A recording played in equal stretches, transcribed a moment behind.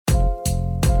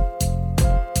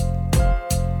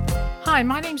Hi,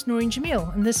 my name's Noreen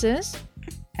Jamil, and this is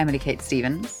Emily Kate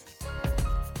Stevens.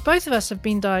 Both of us have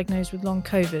been diagnosed with long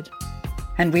COVID.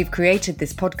 And we've created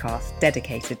this podcast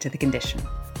dedicated to the condition.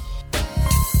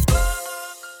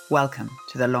 Welcome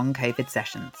to the Long COVID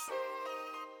Sessions.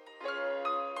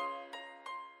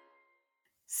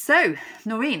 So,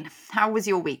 Noreen, how was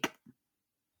your week?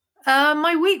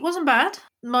 My week wasn't bad.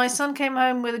 My son came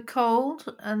home with a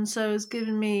cold, and so has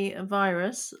given me a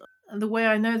virus. And the way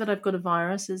I know that I've got a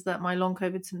virus is that my long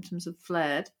COVID symptoms have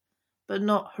flared, but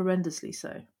not horrendously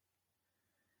so.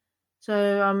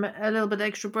 So I'm a little bit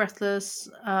extra breathless.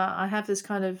 I have this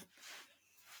kind of,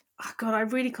 I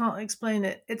really can't explain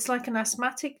it. It's like an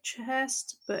asthmatic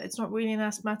chest, but it's not really an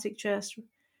asthmatic chest,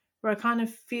 where I kind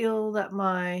of feel that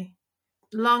my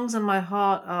lungs and my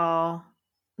heart are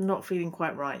not feeling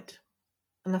quite right.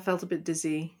 And I felt a bit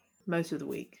dizzy most of the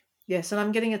week. Yes, and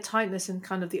I'm getting a tightness in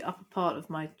kind of the upper part of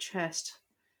my chest,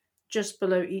 just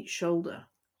below each shoulder.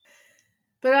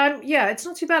 But it's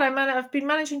not too bad. I've been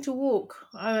managing to walk.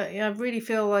 I really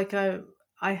feel like I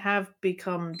have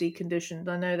become deconditioned.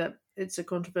 I know that it's a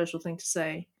controversial thing to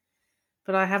say,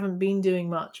 but I haven't been doing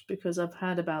much because I've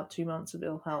had about 2 months of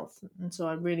ill health, and so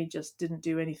I really just didn't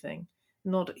do anything.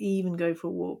 Not even go for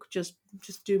a walk. Just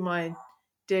do my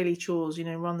daily chores.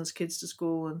 Run the kids to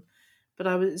school, but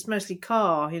it's mostly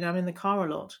car. I'm in the car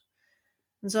a lot,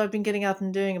 and so I've been getting out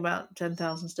and doing about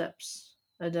 10,000 steps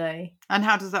a day. And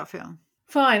how does that feel?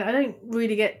 Fine. I don't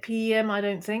really get PEM, I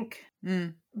don't think.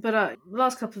 But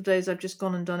last couple of days I've just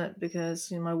gone and done it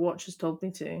because my watch has told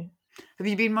me to. Have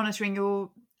you been monitoring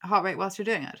your heart rate whilst you're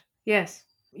doing it? Yes.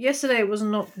 Yesterday it was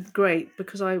not great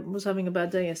because I was having a bad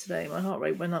day yesterday. My heart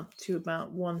rate went up to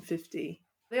about 150.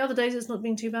 The other days it's not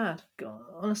been too bad. God,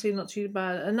 honestly, not too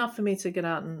bad. Enough for me to get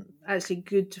out, and actually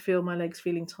good to feel my legs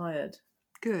feeling tired.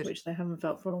 Good. Which they haven't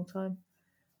felt for a long time.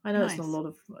 I know. Nice. It's not a lot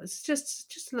of... It's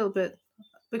just a little bit...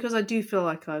 Because I do feel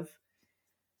like I've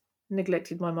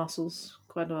neglected my muscles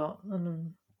quite a lot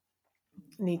and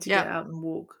need to get out and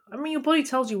walk. I mean, your body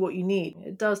tells you what you need.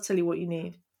 It does tell you what you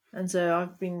need. And so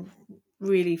I've been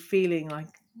really feeling like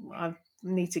I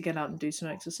need to get out and do some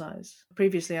exercise.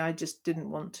 Previously, I just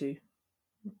didn't want to.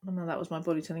 And that was my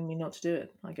body telling me not to do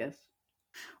it, I guess.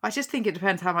 I just think it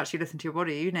depends how much you listen to your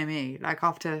body. You know me. Like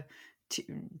after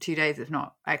 2 days of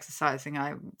not exercising,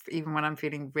 even when I'm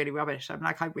feeling really rubbish, I'm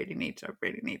like, I really need to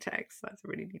exercise. I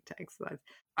really need to exercise.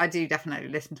 I do definitely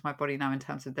listen to my body now in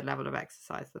terms of the level of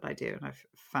exercise that I do, and I've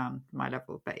found my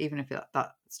level. But even if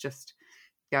that's just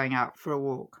going out for a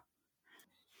walk.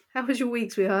 How was your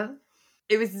week, sweetheart?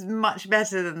 It was much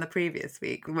better than the previous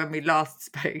week when we last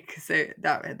spoke. So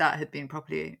that had been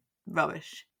properly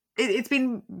rubbish. It's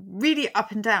been really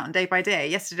up and down day by day.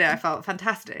 Yesterday I felt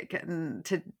fantastic, and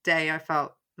today I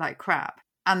felt like crap.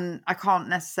 And I can't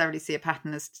necessarily see a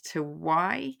pattern as to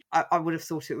why. I would have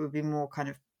thought it would be more kind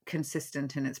of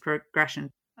consistent in its progression.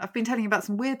 I've been telling you about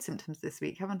some weird symptoms this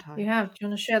week, haven't I? You have. Do you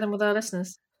want to share them with our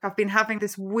listeners? I've been having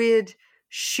this weird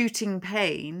shooting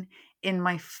pain in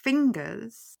my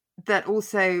fingers that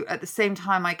also at the same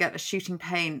time I get a shooting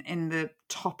pain in the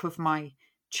top of my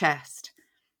chest.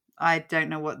 I don't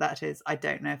know what that is. I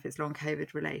don't know if it's long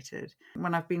COVID related.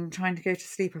 When I've been trying to go to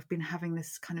sleep, I've been having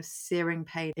this kind of searing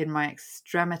pain in my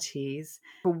extremities.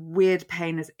 A weird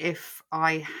pain as if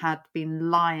I had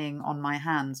been lying on my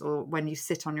hands, or when you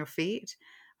sit on your feet.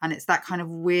 And it's that kind of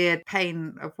weird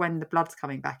pain of when the blood's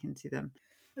coming back into them.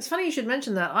 It's funny you should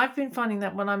mention that. I've been finding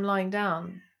that when I'm lying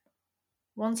down,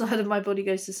 one side of my body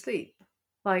goes to sleep.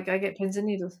 Like I get pins and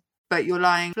needles. But you're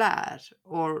lying flat,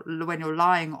 or when you're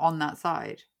lying on that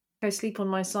side? I sleep on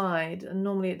my side, and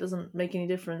normally it doesn't make any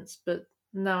difference, but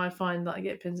now I find that I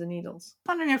get pins and needles.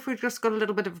 I'm wondering if we've just got a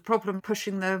little bit of a problem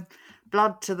pushing the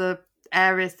blood to the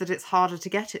areas that it's harder to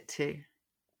get it to.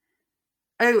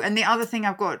 Oh, and the other thing,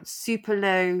 I've got super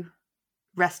low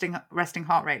resting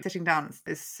heart rate. Sitting down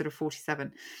is sort of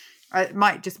 47. It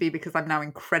might just be because I'm now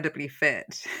incredibly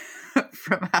fit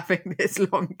from having this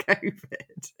long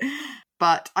COVID.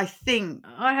 But I think...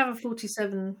 I have a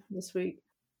 47 this week.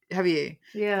 Have you?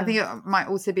 Yeah. I think it might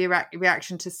also be a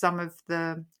reaction to some of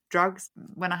the drugs.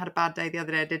 When I had a bad day the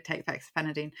other day, I did take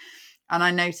fexofenadine, and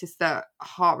I noticed that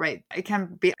heart rate, it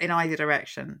can be in either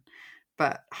direction,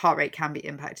 but heart rate can be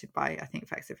impacted by, I think,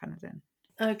 fexofenadine.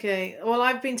 Okay. Well,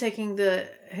 I've been taking the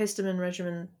histamine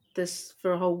regimen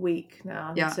for a whole week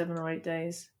now, 7 or 8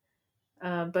 days,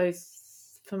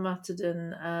 both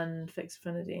famotidine and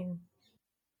fexofenadine.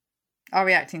 Are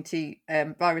reacting to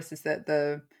viruses that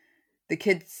the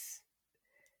kids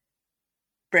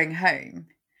bring home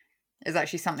is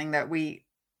actually something that we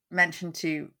mentioned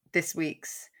to this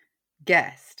week's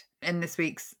guest. In this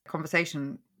week's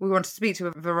conversation, we wanted to speak to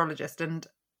a virologist, and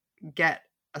get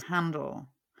a handle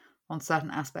on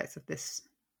certain aspects of this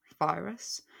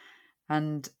virus.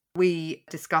 And we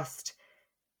discussed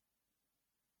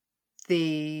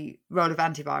the role of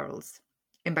antivirals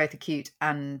in both acute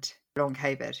and long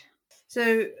COVID.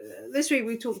 So this week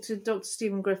we talked to Dr.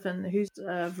 Stephen Griffin, who's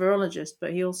a virologist,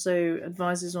 but he also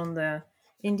advises on the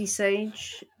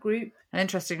IndySage group. And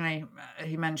interestingly,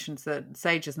 he mentions that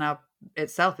SAGE is now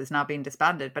being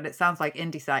disbanded, but it sounds like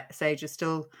IndySage is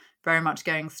still very much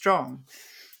going strong.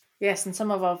 Yes, and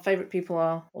some of our favourite people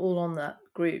are all on that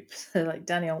group, so like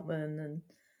Danny Altman and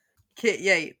Kit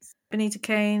Yates, Benita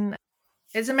Kane.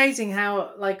 It's amazing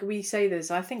how, like, we say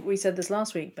this, I think we said this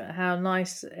last week, but how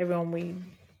nice everyone we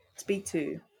speak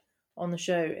to on the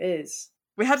show is.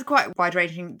 We had a quite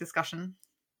wide-ranging discussion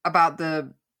about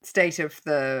the state of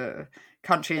the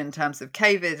country in terms of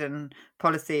COVID and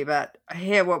policy, but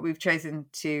here what we've chosen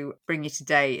to bring you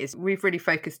today is we've really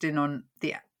focused in on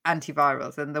the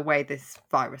antivirals and the way this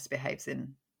virus behaves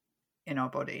in our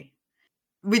body,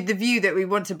 with the view that we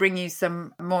want to bring you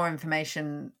some more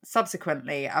information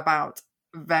subsequently about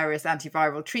various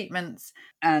antiviral treatments,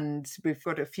 and we've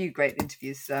got a few great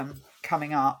interviews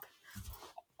coming up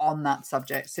on that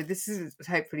subject. So this is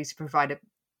hopefully to provide a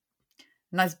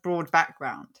nice broad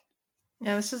background.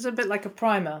 Yeah, this is a bit like a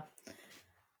primer,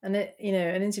 and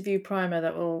an interview primer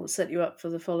that will set you up for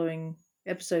the following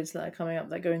episodes that are coming up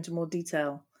that go into more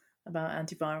detail about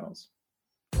antivirals.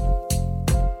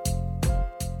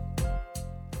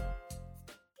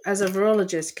 As a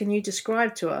virologist, can you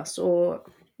describe to us or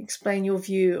explain your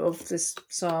view of this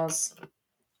SARS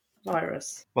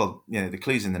virus? Well, the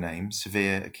clue's in the name: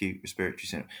 severe acute respiratory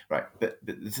syndrome. Right, but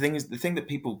the thing that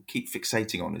people keep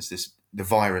fixating on is the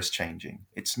virus changing.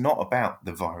 It's not about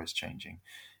the virus changing.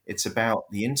 It's about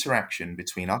the interaction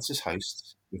between us as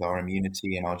hosts, with our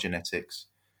immunity and our genetics,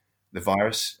 the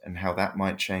virus and how that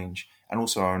might change, and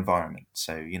also our environment.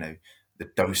 So, the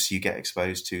dose you get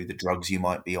exposed to, the drugs you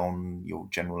might be on, your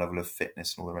general level of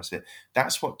fitness and all the rest of it.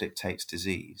 That's what dictates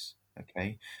disease.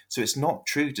 Okay, so it's not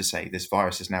true to say this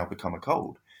virus has now become a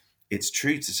cold. It's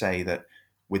true to say that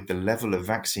with the level of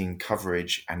vaccine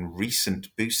coverage and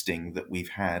recent boosting that we've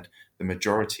had, the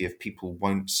majority of people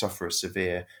won't suffer a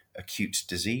severe acute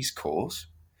disease course,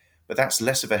 but that's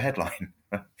less of a headline.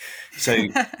 So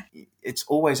it's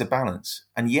always a balance.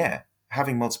 And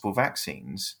having multiple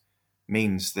vaccines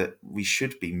means that we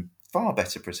should be far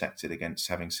better protected against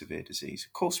having severe disease.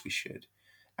 Of course we should.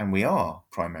 And we are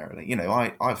primarily.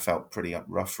 I've felt pretty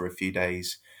rough for a few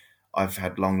days. I've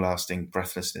had long-lasting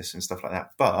breathlessness and stuff like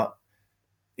that. But,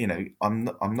 I'm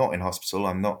not in hospital.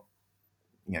 I'm not,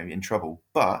 in trouble.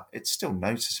 But it's still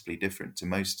noticeably different to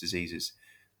most diseases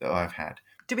that I've had.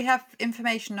 Do we have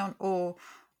information on or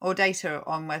data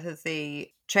on whether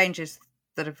the changes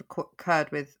that have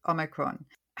occurred with Omicron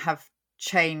have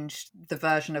changed the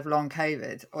version of long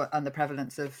COVID and the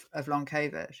prevalence of long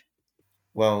COVID?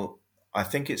 Well, I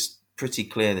think it's pretty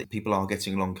clear that people are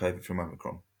getting long COVID from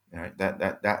Omicron.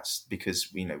 That's because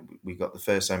we got the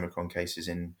first Omicron cases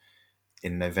in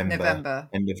November,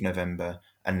 end of November,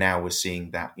 and now we're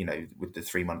seeing that with the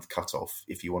 3-month cutoff.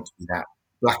 If you want to be that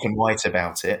black and white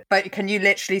about it, but can you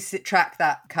literally track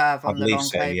that curve on the long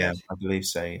COVID? Yeah, I believe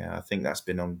so. Yeah, I think that's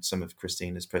been on some of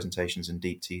Christina's presentations and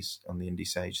Deepti's on the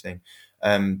IndySage thing.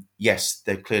 Yes,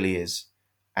 there clearly is,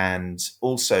 and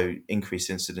also increased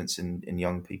incidence in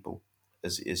young people,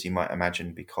 as you might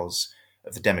imagine, because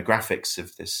of the demographics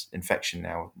of this infection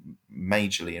now,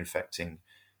 majorly infecting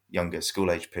younger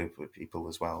school-age people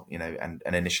as well, and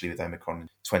initially with Omicron in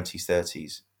 20s,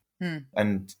 30s.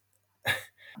 And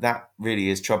that really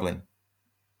is troubling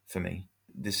for me.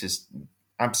 This is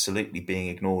absolutely being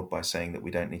ignored by saying that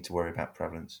we don't need to worry about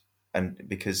prevalence. And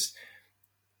because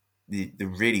the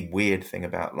really weird thing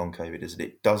about long COVID is that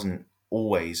it doesn't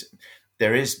always...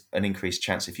 There is an increased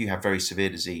chance if you have very severe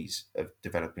disease of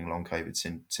developing long COVID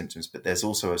symptoms, but there's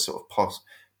also a sort of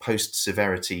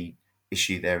post-severity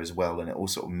issue there as well, and it all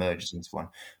sort of merges into one.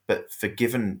 But for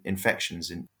given infections,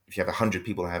 and if you have 100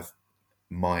 people who have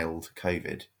mild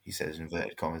COVID, he says in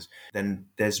inverted commas, then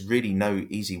there's really no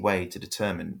easy way to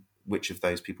determine which of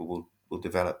those people will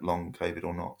develop long COVID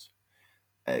or not.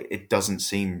 It doesn't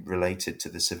seem related to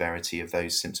the severity of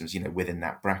those symptoms, within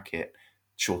that bracket,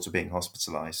 short of being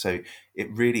hospitalized. So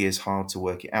it really is hard to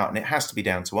work it out. And it has to be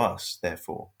down to us,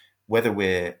 therefore, whether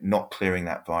we're not clearing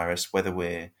that virus, whether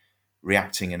we're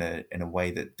reacting in a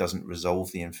way that doesn't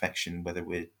resolve the infection, whether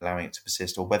we're allowing it to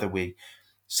persist, or whether we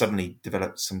suddenly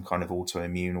develop some kind of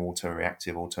autoimmune,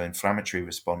 autoreactive, autoinflammatory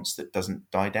response that doesn't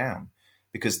die down.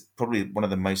 Because probably one of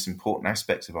the most important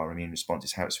aspects of our immune response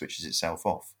is how it switches itself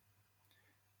off.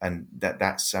 And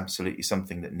that's absolutely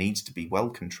something that needs to be well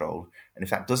controlled. And if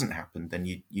that doesn't happen, then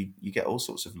you get all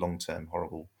sorts of long-term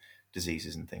horrible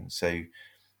diseases and things. So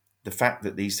the fact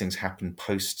that these things happen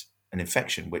post an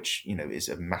infection, which is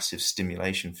a massive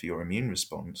stimulation for your immune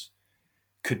response,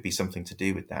 could be something to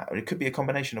do with that, or it could be a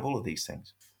combination of all of these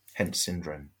things. Hence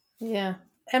syndrome. Yeah.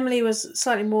 Emily was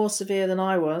slightly more severe than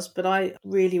I was, but I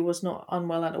really was not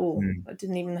unwell at all. I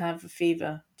didn't even have a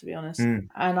fever, to be honest. And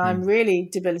I'm really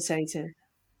debilitated.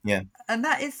 Yeah. And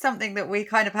that is something that we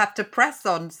kind of have to press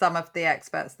on some of the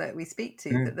experts that we speak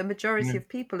to, that the majority of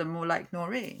people are more like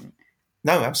Noreen.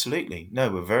 No, absolutely.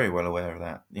 No, we're very well aware of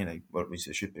that. Well, at least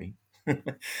it should be.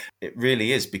 It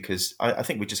really is, because I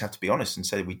think we just have to be honest and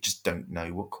say we just don't know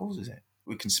what causes it.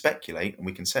 We can speculate, and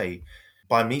we can say,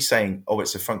 by me saying, oh,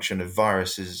 it's a function of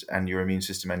viruses and your immune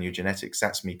system and your genetics,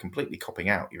 that's me completely copping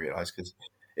out, you realise, because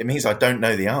it means I don't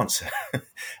know the answer.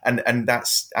 and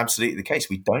that's absolutely the case.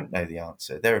 We don't know the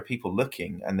answer. There are people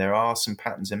looking, and there are some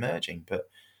patterns emerging, but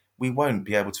we won't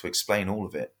be able to explain all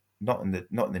of it, not in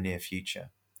the near future.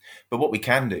 But what we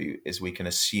can do is we can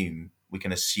assume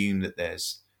that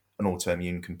there's an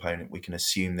autoimmune component. We can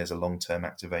assume there's a long-term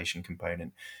activation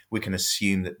component. We can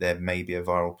assume that there may be a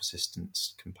viral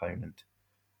persistence component,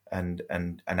 and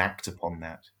act upon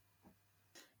that.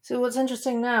 So what's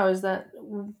interesting now is that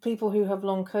people who have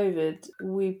long COVID,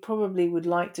 we probably would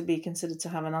like to be considered to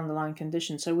have an underlying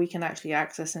condition, so we can actually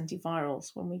access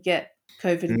antivirals when we get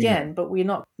COVID again, but we're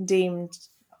not deemed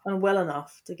unwell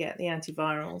enough to get the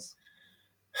antivirals.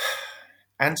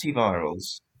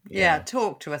 Antivirals. Yeah,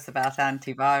 talk to us about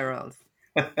antivirals.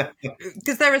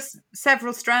 Because there are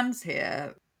several strands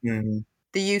here.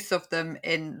 The use of them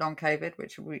in long COVID,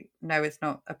 which we know is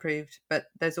not approved, but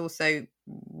there's also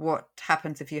what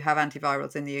happens if you have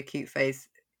antivirals in the acute phase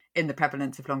in the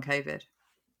prevalence of long COVID.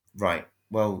 Right.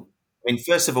 Well, I mean,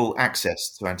 first of all,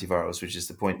 access to antivirals, which is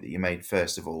the point that you made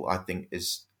first of all, I think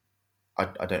is, I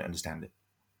don't understand it,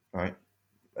 right?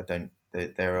 I don't.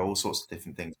 There are all sorts of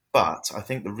different things. But I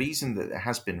think the reason that it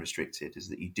has been restricted is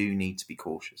that you do need to be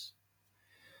cautious.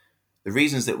 The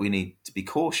reasons that we need to be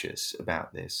cautious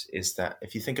about this is that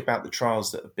if you think about the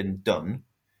trials that have been done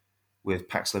with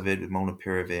Paxlovid, with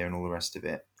Molnupiravir and all the rest of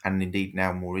it, and indeed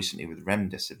now more recently with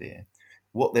Remdesivir,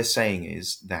 what they're saying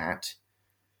is that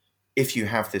if you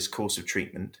have this course of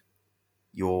treatment,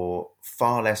 you're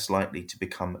far less likely to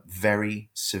become very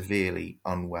severely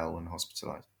unwell and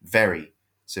hospitalized. Very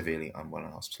severely unwell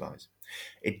and hospitalized.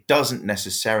 It doesn't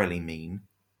necessarily mean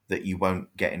that you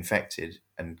won't get infected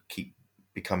and keep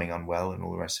becoming unwell and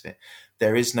all the rest of it.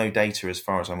 There is no data, as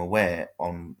far as I'm aware,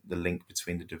 on the link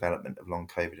between the development of long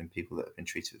COVID and people that have been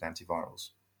treated with antivirals.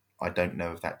 I don't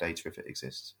know of that data, if it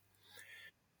exists.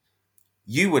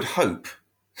 You would hope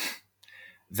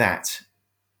that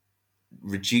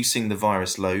reducing the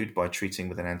virus load by treating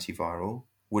with an antiviral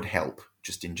would help,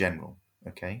 just in general,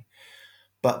 okay?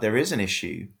 But there is an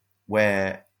issue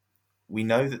where we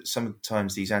know that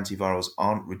sometimes these antivirals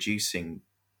aren't reducing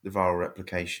the viral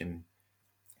replication.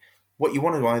 What you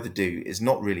want to either do is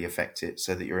not really affect it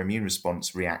so that your immune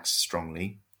response reacts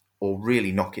strongly, or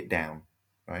really knock it down,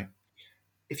 right?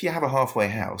 If you have a halfway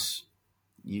house,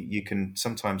 you can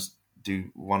sometimes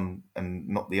do one and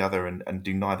not the other, and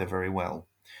do neither very well.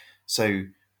 So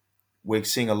we're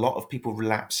seeing a lot of people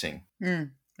relapsing.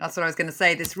 That's what I was going to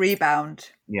say, this rebound.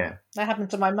 Yeah. That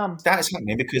happened to my mum. That is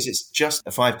happening because it's just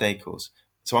a 5-day course.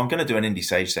 So I'm going to do an Indie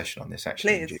Sage session on this,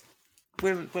 actually.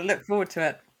 Please. We'll look forward to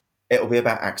it. It'll be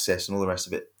about access and all the rest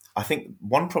of it. I think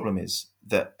one problem is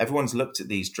that everyone's looked at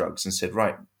these drugs and said,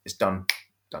 right, it's done,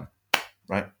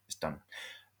 right? It's done.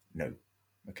 No.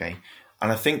 Okay.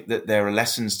 And I think that there are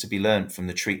lessons to be learned from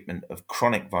the treatment of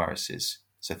chronic viruses,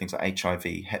 so things like HIV,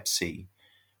 Hep C,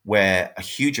 where a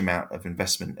huge amount of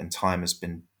investment and time has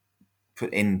been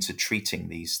put into treating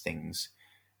these things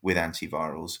with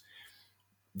antivirals.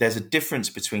 There's a difference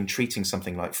between treating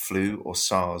something like flu or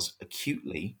SARS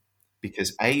acutely,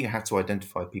 because A, you have to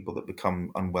identify people that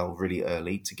become unwell really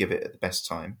early to give it at the best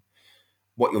time.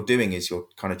 What you're doing is you're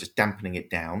kind of just dampening it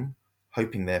down,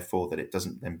 hoping therefore that it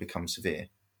doesn't then become severe,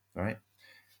 right?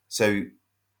 So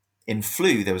in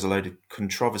flu, there was a load of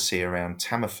controversy around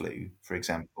Tamiflu, for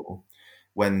example,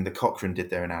 when the Cochrane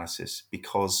did their analysis,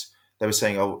 because they were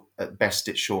saying, oh, at best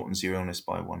it shortens your illness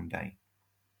by 1 day.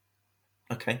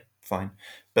 Okay, fine.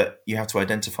 But you have to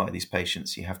identify these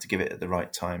patients. You have to give it at the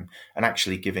right time. And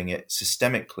actually giving it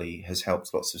systemically has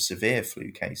helped lots of severe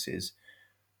flu cases.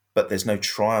 But there's no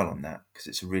trial on that because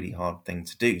it's a really hard thing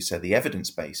to do. So the evidence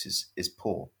base is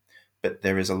poor. But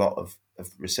there is a lot of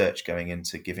research going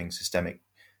into giving systemic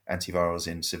antivirals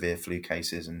in severe flu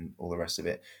cases and all the rest of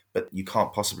it. But you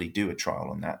can't possibly do a trial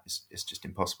on that. It's just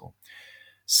impossible.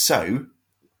 So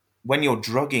when you're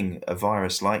drugging a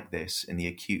virus like this in the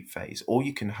acute phase, all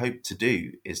you can hope to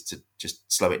do is to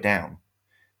just slow it down.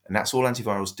 And that's all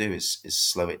antivirals do is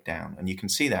slow it down. And you can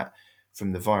see that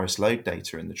from the virus load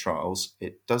data in the trials.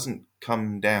 It doesn't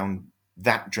come down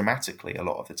that dramatically a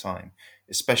lot of the time,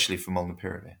 especially for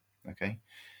molnupiravir. Okay,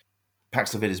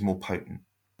 Paxlovid is more potent,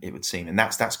 it would seem, and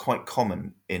that's quite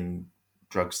common in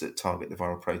drugs that target the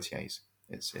viral protease.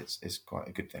 It's quite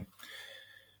a good thing.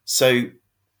 So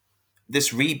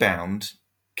this rebound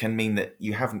can mean that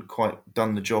you haven't quite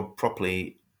done the job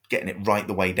properly, getting it right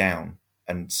the way down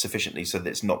and sufficiently so that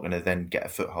it's not going to then get a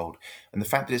foothold. And the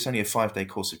fact that it's only a 5-day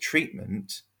course of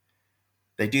treatment,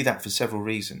 they do that for several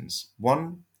reasons.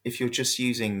 One, if you're just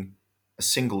using a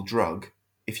single drug,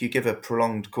 if you give a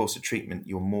prolonged course of treatment,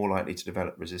 you're more likely to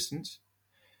develop resistance.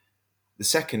 The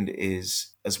second is,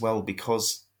 as well,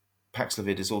 because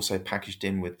Paxlovid is also packaged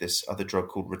in with this other drug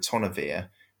called ritonavir,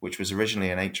 which was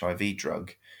originally an HIV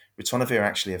drug. Ritonavir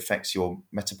actually affects your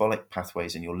metabolic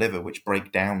pathways in your liver, which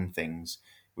break down things,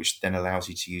 which then allows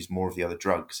you to use more of the other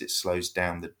drug because it slows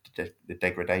down the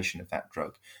degradation of that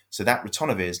drug. So that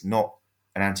ritonavir is not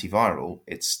an antiviral.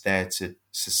 It's there to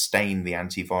sustain the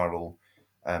antiviral,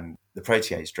 the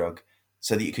protease drug,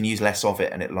 so that you can use less of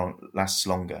it and it lasts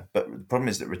longer. But the problem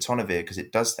is that ritonavir, because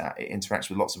it does that, it interacts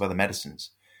with lots of other medicines.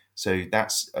 So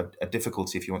that's a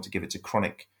difficulty if you want to give it to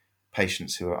chronic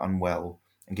patients who are unwell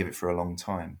and give it for a long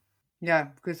time. Yeah,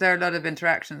 because there are a lot of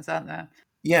interactions, aren't there?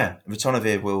 Yeah,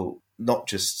 ritonavir will not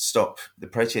just stop the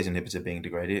protease inhibitor being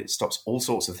degraded, it stops all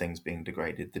sorts of things being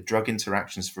degraded. The drug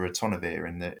interactions for ritonavir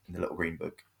in the Little Green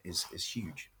Book is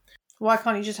huge. Why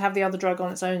can't you just have the other drug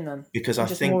on its own then? Because I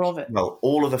think, more of it? Well,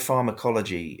 all of the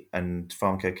pharmacology and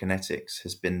pharmacokinetics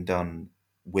has been done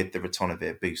with the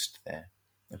ritonavir boost there.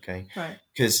 Okay, right?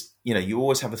 Because you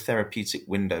always have a therapeutic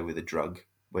window with a drug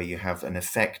where you have an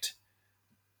effect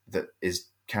that is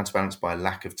counterbalanced by a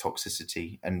lack of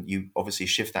toxicity, and you obviously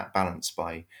shift that balance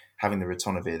by having the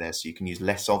ritonavir there, so you can use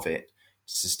less of it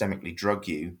to systemically drug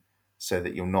you, so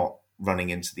that you're not running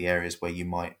into the areas where you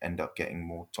might end up getting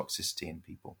more toxicity in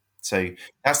people. So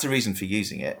that's the reason for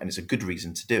using it, and it's a good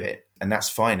reason to do it, and that's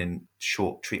fine in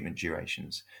short treatment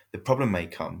durations. The problem may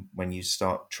come when you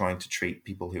start trying to treat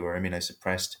people who are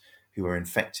immunosuppressed, who are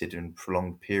infected in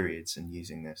prolonged periods, and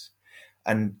using this.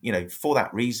 And, for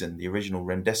that reason, the original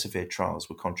remdesivir trials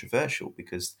were controversial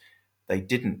because they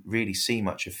didn't really see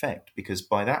much effect, because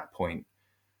by that point,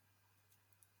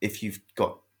 if you've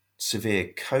got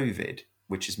severe COVID,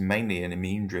 which is mainly an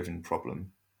immune-driven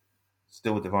problem,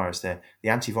 still with the virus there, the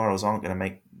antivirals aren't going to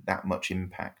make that much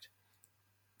impact.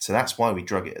 So that's why we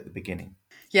drug it at the beginning.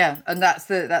 Yeah, and that's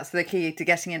the key to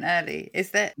getting in early. Is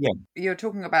that you're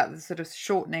talking about the sort of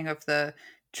shortening of the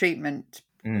treatment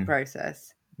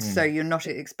process, so you're not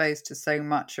exposed to so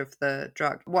much of the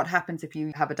drug. What happens if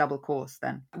you have a double course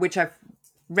then? Which I've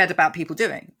read about people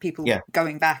doing,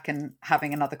 going back and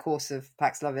having another course of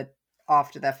Paxlovid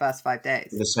after their first 5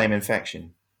 days. The same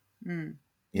infection.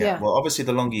 Yeah. Well, obviously,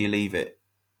 the longer you leave it,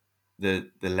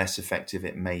 the less effective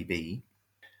it may be.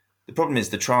 The problem is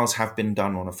the trials have been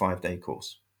done on a 5-day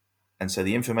course. And so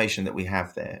the information that we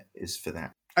have there is for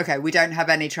that. Okay, we don't have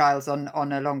any trials on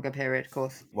a longer period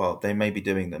course. Well, they may be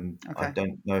doing them. Okay. I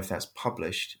don't know if that's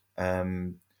published. But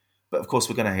of course,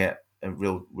 we're going to get a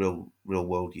real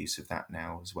world use of that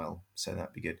now as well. So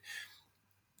that'd be good.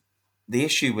 The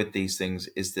issue with these things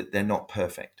is that they're not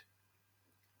perfect.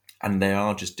 And they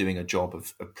are just doing a job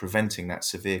of preventing that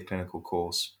severe clinical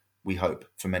course, we hope,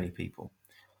 for many people.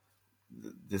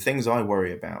 The things I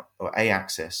worry about are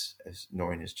access, as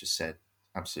Noreen has just said,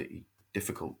 absolutely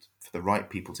difficult for the right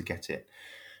people to get it.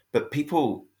 But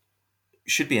people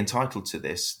should be entitled to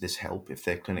this help if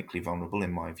they're clinically vulnerable,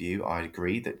 in my view. I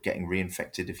agree that getting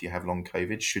reinfected if you have long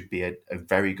COVID should be a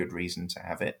very good reason to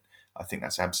have it. I think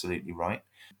that's absolutely right.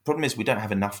 The problem is we don't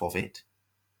have enough of it.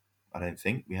 I don't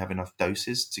think we have enough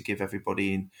doses to give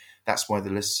everybody, and that's why the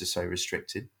lists are so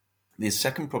restricted. The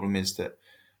second problem is that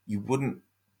you wouldn't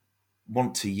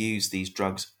want to use these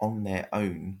drugs on their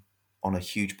own on a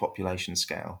huge population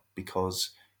scale,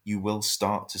 because you will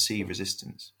start to see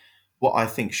resistance. What I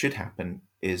think should happen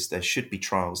is there should be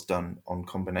trials done on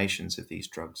combinations of these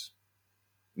drugs.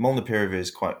 Molnupiravir is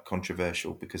quite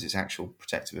controversial because its actual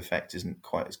protective effect isn't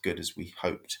quite as good as we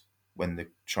hoped when the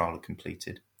trial had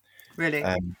completed. Really?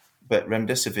 But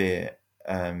remdesivir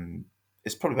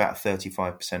is probably about a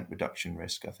 35% reduction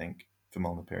risk, I think, for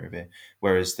molnupiravir,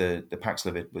 whereas the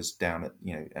Paxlovid was down at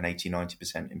an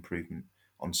 80-90% improvement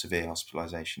on severe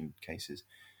hospitalization cases.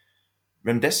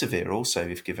 Remdesivir also,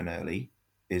 if given early,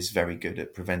 is very good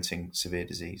at preventing severe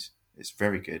disease. It's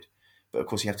very good. But of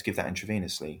course, you have to give that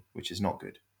intravenously, which is not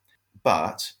good.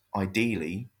 But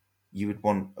ideally, you would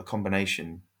want a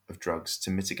combination of drugs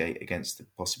to mitigate against the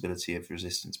possibility of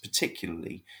resistance,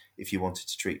 particularly if you wanted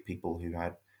to treat people who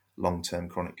had long-term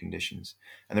chronic conditions.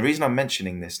 And the reason I'm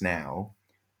mentioning this now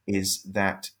is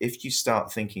that if you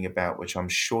start thinking about, which I'm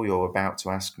sure you're about to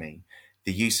ask me,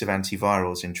 the use of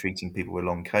antivirals in treating people with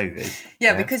long COVID.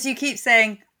 Yeah, because you keep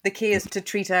saying the key is to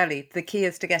treat early. The key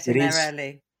is to get in there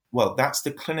early. Well, that's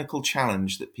the clinical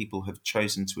challenge that people have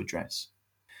chosen to address.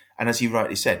 And as you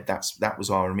rightly said, that was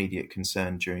our immediate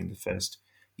concern during the first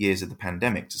years of the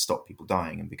pandemic, to stop people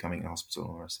dying and becoming in hospital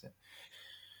and all the rest of it.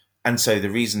 And so the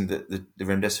reason that the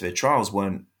remdesivir trials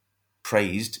weren't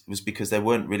praised was because they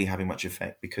weren't really having much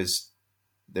effect, because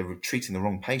they were treating the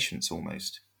wrong patients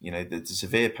almost. The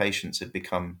severe patients had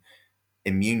become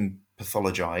immune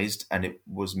pathologized, and it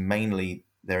was mainly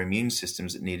their immune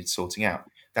systems that needed sorting out.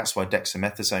 That's why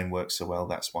dexamethasone works so well.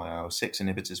 That's why IL-6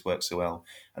 inhibitors work so well,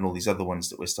 and all these other ones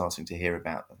that we're starting to hear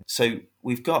about. So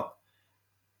we've got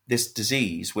this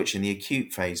disease, which in the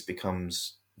acute phase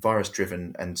becomes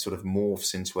virus-driven and sort of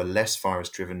morphs into a less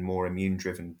virus-driven, more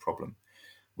immune-driven problem.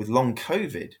 With long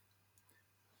COVID,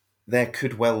 there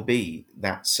could well be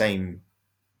that same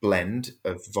blend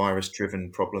of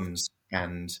virus-driven problems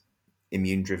and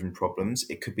immune-driven problems.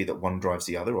 It could be that one drives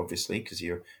the other, obviously, because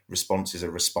your response is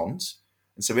a response.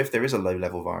 And so if there is a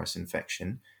low-level virus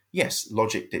infection, yes,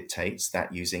 logic dictates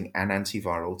that using an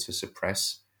antiviral to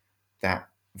suppress that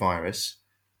virus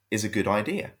is a good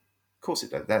idea. Of course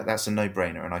it does. That's a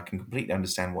no-brainer, and I can completely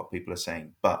understand what people are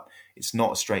saying, but it's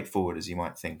not as straightforward as you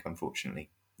might think, unfortunately.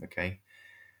 Okay?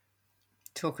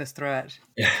 Talk us through it.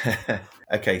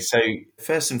 Okay, so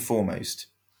first and foremost,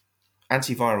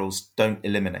 antivirals don't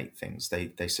eliminate things,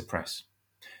 they suppress.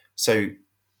 So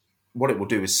what it will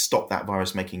do is stop that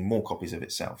virus making more copies of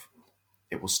itself.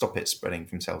 It will stop it spreading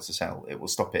from cell to cell. It will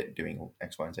stop it doing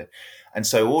X, Y, and Z. And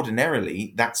so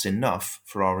ordinarily, that's enough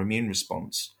for our immune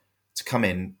response to come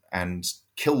in and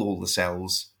kill all the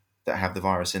cells that have the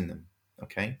virus in them.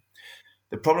 Okay?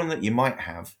 The problem that you might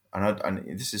have,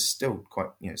 and this is still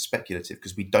quite speculative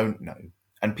because we don't know,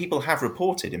 and people have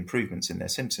reported improvements in their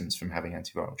symptoms from having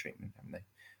antiviral treatment, haven't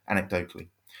they? Anecdotally.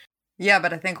 Yeah,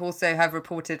 but I think also have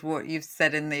reported what you've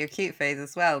said in the acute phase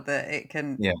as well, that it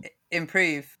can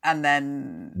improve and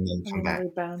then come back.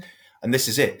 And this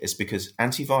is it. It's because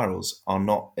antivirals are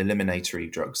not eliminatory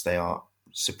drugs. They are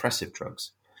suppressive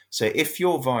drugs. So if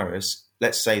your virus,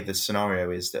 let's say the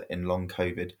scenario is that in long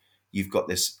COVID, you've got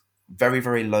this very,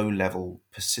 very low level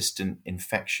persistent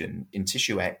infection in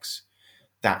tissue X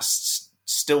that's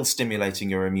still stimulating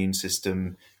your immune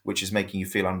system, which is making you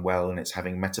feel unwell, and it's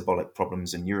having metabolic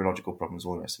problems and neurological problems,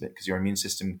 all the rest of it, because your immune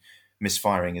system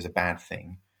misfiring is a bad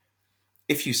thing.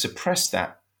 If you suppress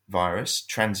that virus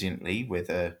transiently with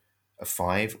a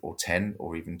 5 or 10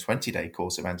 or even 20-day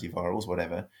course of antivirals,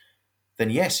 whatever, then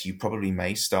yes, you probably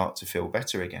may start to feel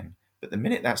better again. But the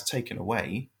minute that's taken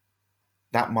away,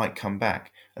 that might come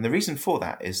back. And the reason for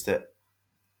that is that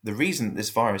the reason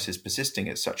this virus is persisting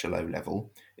at such a low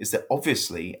level is that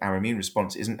obviously our immune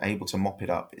response isn't able to mop it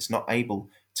up. It's not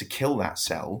able to kill that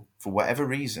cell for whatever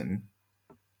reason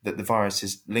that the virus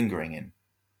is lingering in.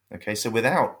 Okay, so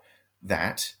without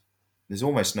that, there's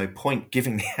almost no point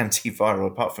giving the antiviral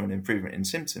apart from an improvement in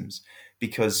symptoms,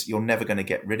 because you're never going to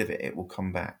get rid of it. It will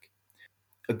come back.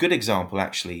 A good example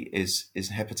actually is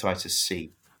hepatitis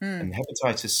C. And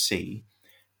hepatitis C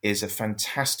is a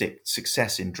fantastic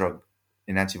success in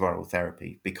antiviral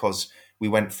therapy, because we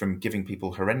went from giving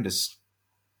people horrendous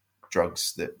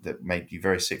drugs that made you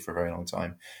very sick for a very long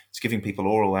time to giving people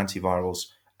oral antivirals,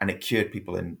 and it cured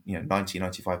people in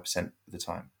 90-95% of the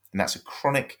time. And that's a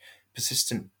chronic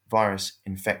persistent virus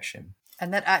infection.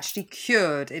 And that actually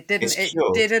cured. It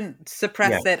didn't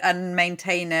suppress it and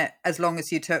maintain it as long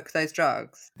as you took those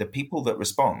drugs. The people that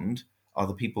respond are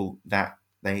the people that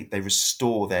they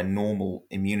restore their normal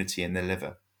immunity in their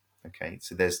liver. Okay,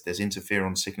 so there's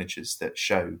interferon signatures that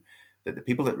show that the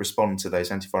people that respond to those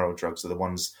antiviral drugs are the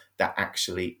ones that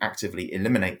actually actively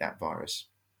eliminate that virus.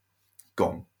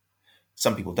 Gone.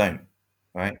 Some people don't,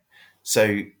 right?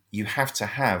 So you have to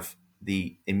have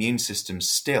the immune system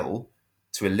still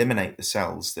to eliminate the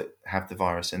cells that have the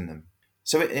virus in them.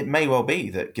 So it may well be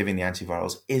that giving the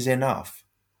antivirals is enough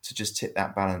to just tip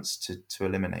that balance to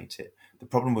eliminate it. The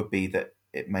problem would be that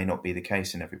it may not be the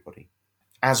case in everybody.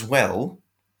 As well,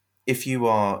 if you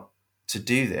are to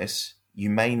do this, you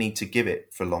may need to give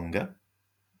it for longer,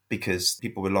 because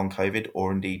people with long COVID,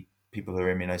 or indeed people who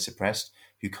are immunosuppressed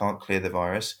who can't clear the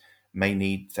virus, may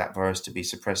need that virus to be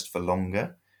suppressed for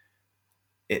longer.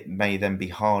 It may then be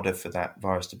harder for that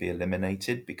virus to be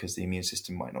eliminated because the immune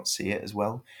system might not see it as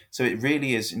well. So it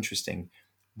really is interesting.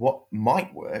 What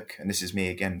might work, and this is me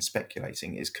again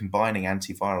speculating, is combining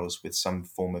antivirals with some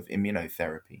form of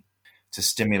immunotherapy to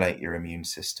stimulate your immune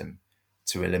system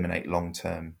to eliminate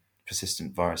long-term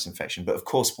persistent virus infection. But of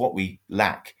course, what we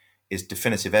lack is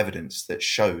definitive evidence that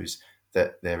shows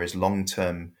that there is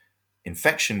long-term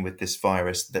infection with this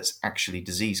virus that's actually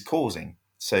disease-causing.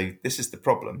 So this is the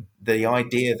problem. The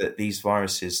idea that these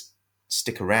viruses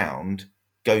stick around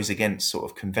goes against sort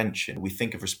of convention. We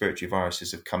think of respiratory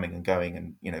viruses of coming and going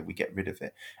and, we get rid of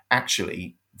it.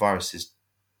 Actually, viruses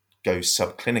go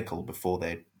subclinical before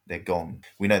they're gone.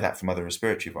 We know that from other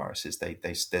respiratory viruses.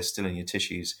 They're still in your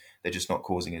tissues. They're just not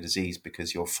causing a disease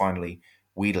because you're finally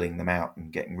wheedling them out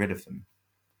and getting rid of them.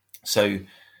 So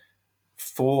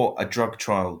for a drug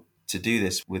trial to do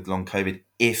this with long COVID,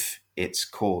 if it's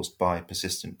caused by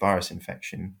persistent virus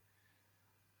infection,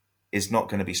 is not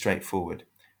going to be straightforward.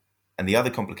 And the other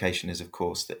complication is, of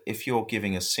course, that if you're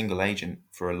giving a single agent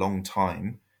for a long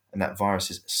time and that virus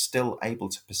is still able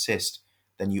to persist,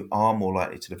 then you are more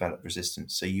likely to develop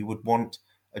resistance. So you would want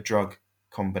a drug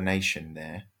combination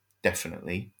there,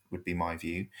 definitely, would be my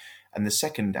view. And the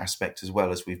second aspect, as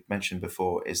well, as we've mentioned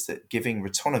before, is that giving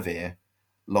ritonavir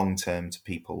long-term to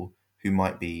people who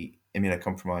might be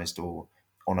immunocompromised or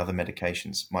on other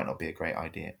medications might not be a great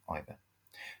idea either.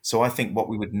 So I think what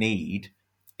we would need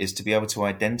is to be able to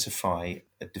identify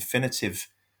a definitive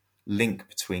link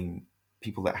between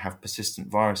people that have persistent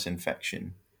virus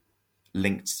infection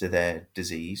linked to their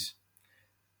disease,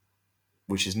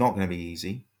 which is not going to be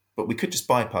easy, but we could just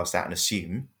bypass that and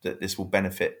assume that this will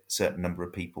benefit a certain number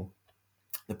of people.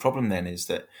 The problem then is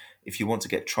that if you want to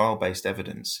get trial-based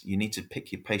evidence, you need to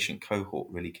pick your patient cohort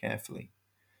really carefully.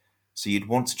 So you'd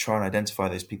want to try and identify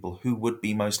those people who would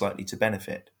be most likely to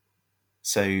benefit.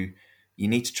 So you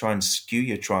need to try and skew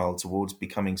your trial towards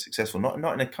becoming successful,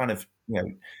 not in a kind of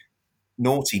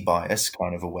naughty bias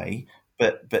kind of a way,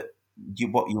 but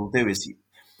what you'll do is,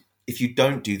 if you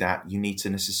don't do that, you need to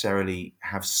necessarily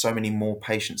have so many more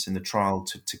patients in the trial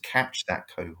to catch that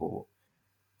cohort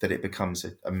that it becomes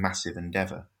a massive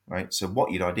endeavor, right? So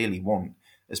what you'd ideally want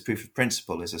as proof of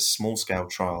principle is a small-scale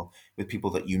trial with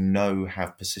people that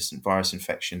have persistent virus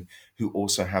infection who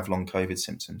also have long COVID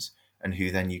symptoms and who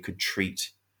then you could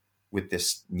treat with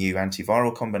this new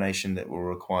antiviral combination that will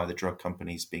require the drug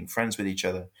companies being friends with each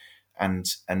other and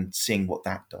seeing what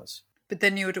that does. But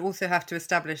then you would also have to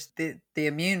establish the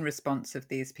immune response of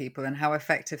these people and how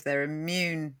effective their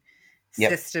immune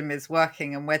system is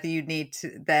working, and whether you need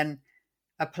to then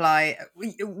apply.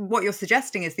 What you're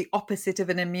suggesting is the opposite of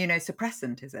an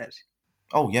immunosuppressant, is it?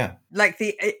 Oh, yeah. Like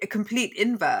a complete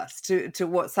inverse to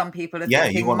what some people are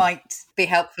thinking might be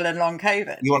helpful in long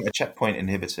COVID. You want a checkpoint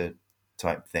inhibitor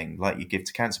type thing, like you give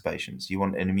to cancer patients. You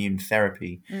want an immune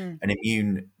therapy, an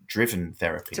immune-driven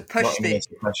therapy. To push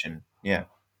immunosuppression. Yeah,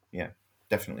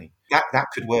 definitely. That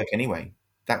could work anyway.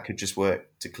 That could just work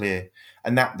to clear.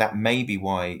 And that may be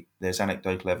why there's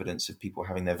anecdotal evidence of people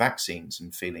having their vaccines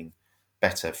and feeling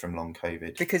better from long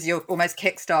COVID. Because you're almost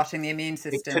kickstarting the immune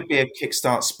system. It could be a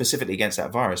kickstart specifically against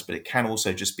that virus, but it can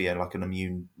also just be like an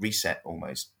immune reset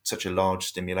almost. Such a large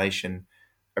stimulation,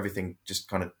 everything just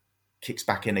kind of kicks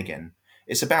back in again.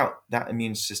 It's about that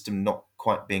immune system not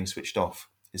quite being switched off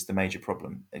is the major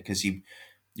problem, because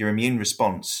your immune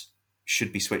response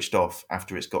should be switched off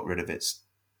after it's got rid of its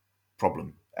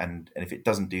problem. And if it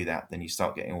doesn't do that, then you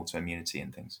start getting autoimmunity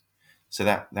and things. So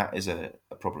that is a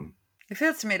problem. It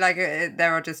feels to me like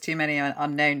there are just too many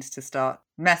unknowns to start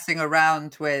messing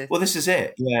around with. Well, this is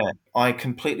it. Yeah, I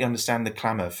completely understand the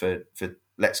clamour for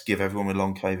let's give everyone with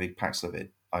long COVID Paxlovid.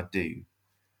 I do.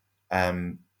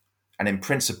 And in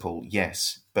principle,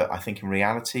 yes. But I think in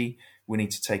reality, we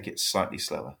need to take it slightly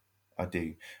slower. I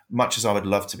do. Much as I would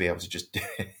love to be able to just do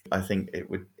it, I think it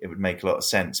would make a lot of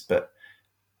sense. But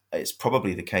it's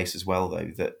probably the case as well,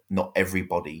 though, that not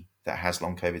everybody that has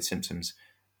long COVID symptoms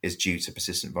is due to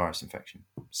persistent virus infection.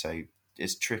 So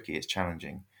it's tricky, it's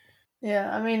challenging.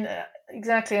 Yeah, I mean,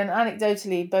 exactly. And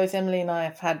anecdotally, both Emily and I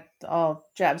have had our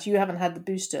jabs. You haven't had the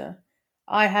booster.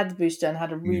 I had the booster and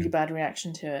had a really bad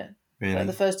reaction to it. Really? But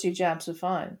the first 2 jabs were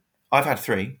fine. I've had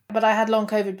 3. But I had long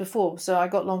COVID before, so I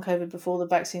got long COVID before the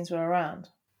vaccines were around.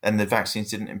 And the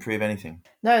vaccines didn't improve anything?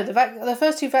 No, the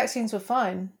first 2 vaccines were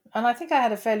fine. And I think I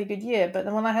had a fairly good year. But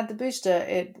then when I had the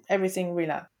booster, everything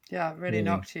relapsed. Yeah, it really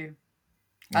knocked you.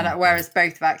 And whereas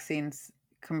both vaccines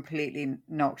completely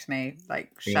knocked me,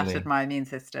 like shattered my immune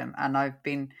system. And I've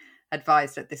been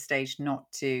advised at this stage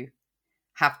not to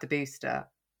have the booster.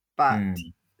 But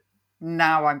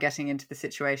now I'm getting into the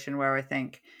situation where I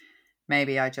think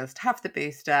maybe I just have the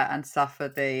booster and suffer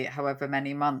the however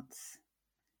many months.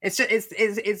 It's just,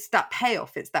 it's that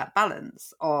payoff. It's that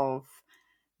balance of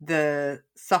the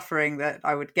suffering that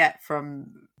I would get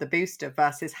from the booster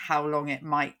versus how long it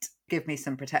might give me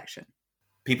some protection.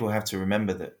 People have to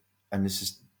remember that, and this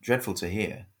is dreadful to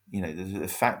hear, the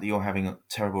fact that you're having a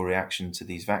terrible reaction to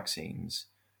these vaccines,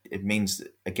 it means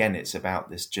that, again, it's about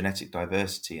this genetic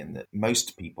diversity, and that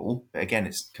most people, again,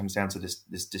 it comes down to this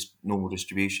normal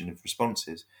distribution of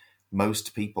responses.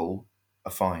 Most people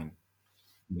are fine,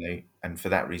 and for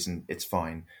that reason, it's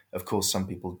fine. Of course, some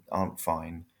people aren't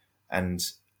fine, and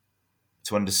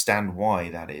to understand why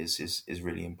that is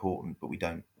really important, but we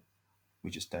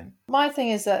just don't. My thing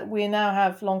is that we now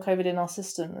have long COVID in our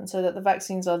system, and so that the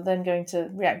vaccines are then going to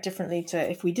react differently to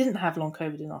if we didn't have long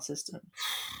COVID in our system.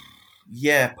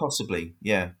 Yeah, possibly.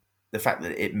 Yeah. The fact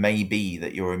that it may be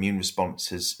that your immune response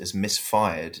has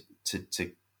misfired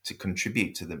to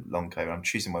contribute to the long COVID, I'm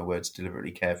choosing my words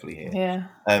deliberately carefully here.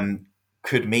 Yeah.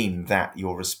 Could mean that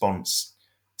your response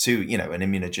to, an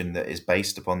immunogen that is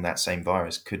based upon that same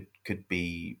virus could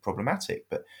be problematic,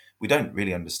 but we don't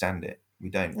really understand it. We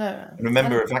don't. No. And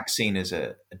remember, a vaccine is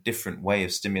a different way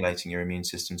of stimulating your immune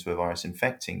system to a virus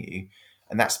infecting you.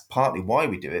 And that's partly why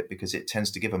we do it, because it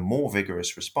tends to give a more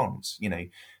vigorous response.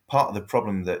 Part of the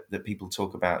problem that people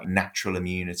talk about natural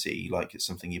immunity, like it's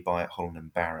something you buy at Holland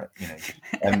and Barrett,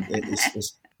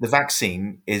 the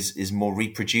vaccine is more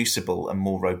reproducible and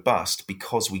more robust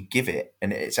because we give it,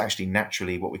 and it's actually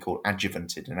naturally what we call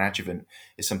adjuvanted. An adjuvant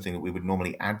is something that we would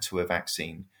normally add to a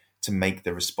vaccine to make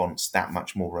the response that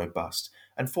much more robust.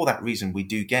 And for that reason, we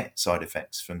do get side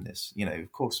effects from this.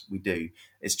 Of course we do.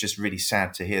 It's just really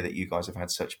sad to hear that you guys have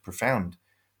had such profound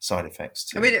side effects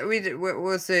too. We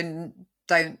also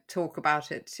don't talk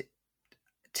about it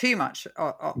too much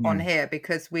on here,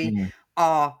 because we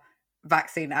are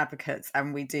vaccine advocates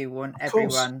and we do want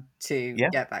everyone to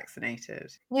get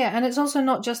vaccinated. Yeah, and it's also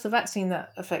not just the vaccine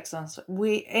that affects us.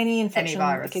 Any infection,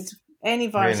 any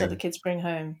virus that the kids bring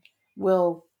home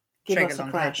will give us a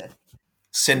crash.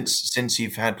 Since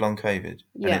you've had long COVID,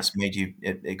 and it's made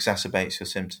it exacerbates your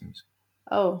symptoms.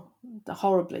 Oh,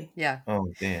 horribly. Yeah. Oh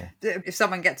dear. If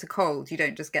someone gets a cold, you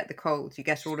don't just get the cold; you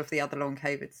get all of the other long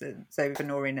COVIDs. So for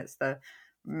Noreen, it's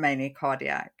mainly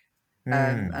cardiac,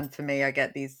 and for me, I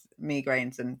get these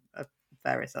migraines and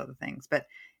various other things. But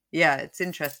yeah, it's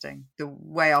interesting the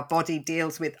way our body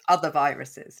deals with other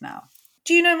viruses now.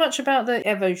 Do you know much about the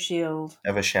Evusheld?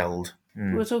 Evusheld.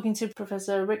 We were talking to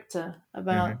Professor Richter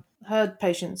about her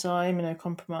patients are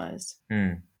immunocompromised.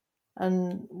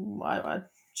 And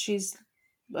she's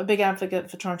a big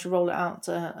advocate for trying to roll it out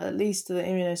to at least to the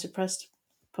immunosuppressed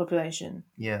population.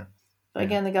 Yeah. But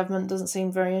again, the government doesn't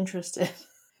seem very interested.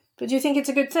 But do you think it's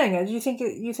a good thing? Do you think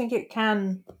it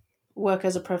can work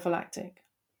as a prophylactic?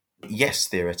 Yes,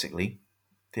 theoretically.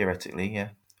 Theoretically,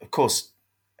 yeah. Of course,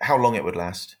 how long it would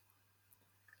last.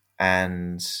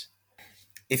 And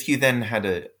if you then had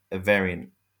a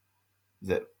variant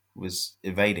that was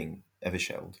evading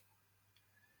Evusheld,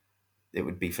 it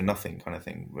would be for nothing kind of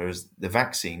thing. Whereas the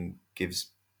vaccine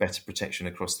gives better protection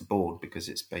across the board because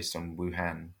it's based on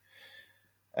Wuhan.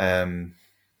 I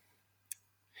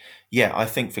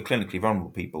think for clinically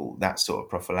vulnerable people, that sort of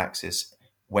prophylaxis,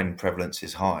 when prevalence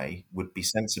is high, would be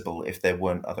sensible if there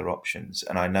weren't other options.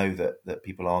 And I know that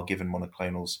people are given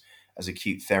monoclonals as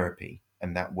acute therapy,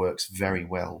 and that works very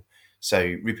well.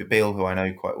 So Rupert Beale, who I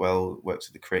know quite well, works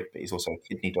at the CRIT, but he's also a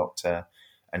kidney doctor,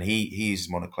 and he uses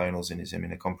monoclonals in his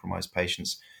immunocompromised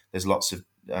patients. There's lots of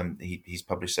he's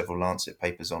published several Lancet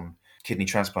papers on kidney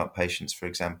transplant patients, for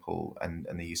example, and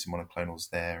the use of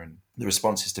monoclonals there, and the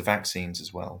responses to vaccines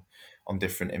as well on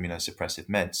different immunosuppressive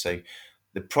meds. So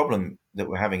the problem that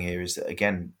we're having here is that,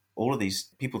 again, all of these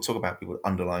people talk about people with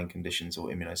underlying conditions or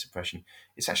immunosuppression.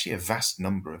 It's actually a vast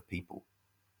number of people,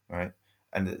 right?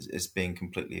 And it's being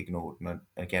completely ignored. And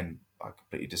again, I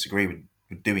completely disagree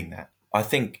with doing that. I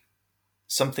think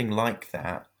something like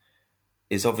that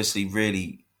is obviously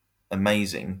really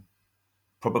amazing,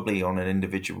 probably on an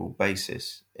individual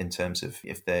basis in terms of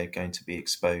if they're going to be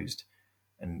exposed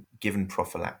and given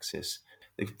prophylaxis.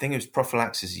 The thing is,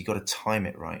 prophylaxis, you've got to time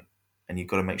it right, and you've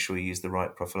got to make sure you use the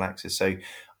right prophylaxis. So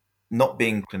not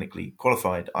being clinically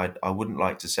qualified, I wouldn't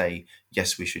like to say,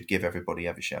 yes, we should give everybody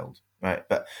Evusheld, right?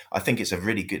 But I think it's a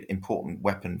really good, important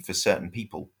weapon for certain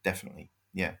people, definitely.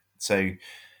 Yeah. So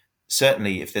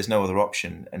certainly if there's no other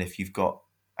option, and if you've got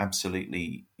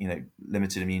absolutely,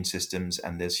 limited immune systems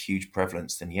and there's huge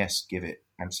prevalence, then yes, give it,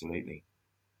 absolutely.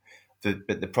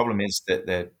 But the problem is that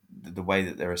the way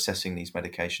that they're assessing these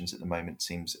medications at the moment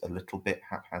seems a little bit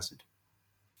haphazard.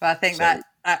 But I think that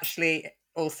actually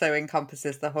also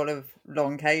encompasses the whole of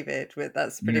long COVID.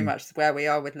 That's pretty much where we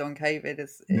are with long COVID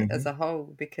as a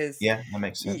whole, because that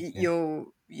makes sense.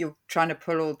 You're trying to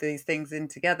pull all these things in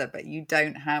together, but you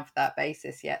don't have that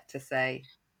basis yet to say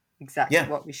exactly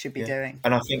what we should be doing.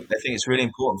 And I think it's really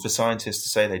important for scientists to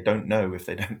say they don't know if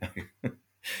they don't know.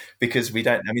 Because we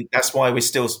don't. I mean, that's why we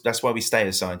stay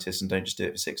as scientists and don't just do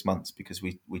it for 6 months, because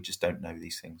we just don't know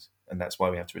these things, and that's why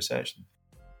we have to research them.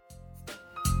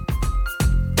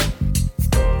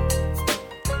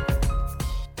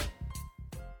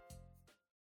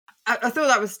 I thought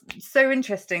that was so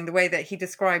interesting, the way that he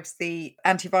describes the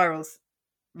antivirals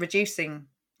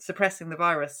suppressing the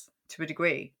virus to a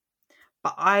degree.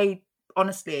 But I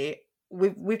honestly,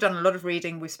 we've done a lot of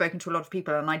reading, we've spoken to a lot of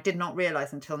people, and I did not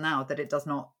realise until now that it does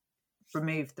not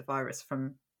remove the virus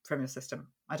from your system.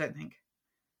 I don't think.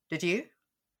 Did you?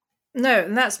 No,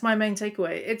 and that's my main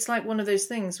takeaway. It's like one of those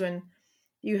things when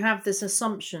you have this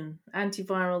assumption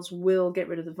antivirals will get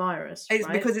rid of the virus. It's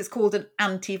right? Because it's called an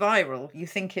antiviral. You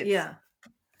think it's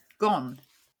gone.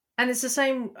 And it's the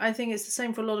same, I think it's the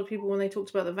same for a lot of people when they talked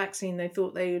about the vaccine. They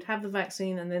thought they would have the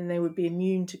vaccine and then they would be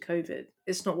immune to COVID.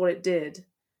 It's not what it did.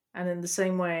 And in the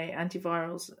same way,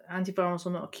 antivirals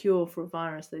are not a cure for a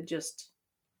virus. They just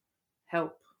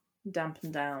help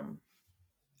dampen down.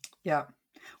 Yeah.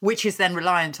 Which is then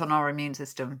reliant on our immune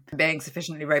system being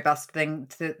sufficiently robust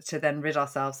to then rid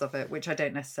ourselves of it, which I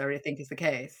don't necessarily think is the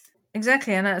case.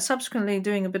 Exactly. And subsequently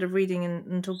doing a bit of reading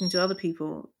and talking to other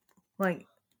people, like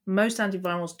most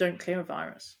antivirals don't clear a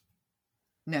virus.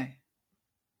 No.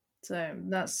 So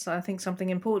that's, I think, something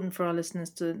important for our listeners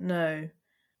to know.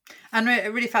 And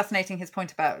really fascinating his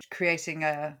point about creating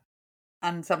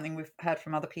and something we've heard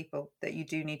from other people, that you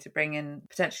do need to bring in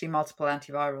potentially multiple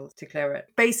antivirals to clear it.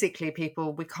 Basically,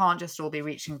 people, we can't just all be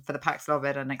reaching for the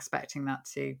Paxlovid and expecting that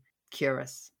to cure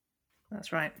us.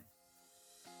 That's right.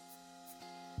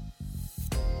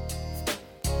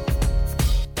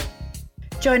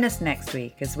 Join us next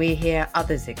week as we hear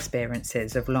others'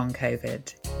 experiences of long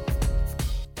COVID.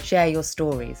 Share your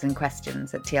stories and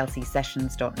questions at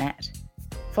tlcsessions.net.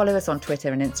 Follow us on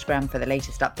Twitter and Instagram for the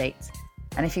latest updates.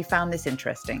 And if you found this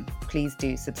interesting, please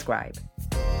do subscribe.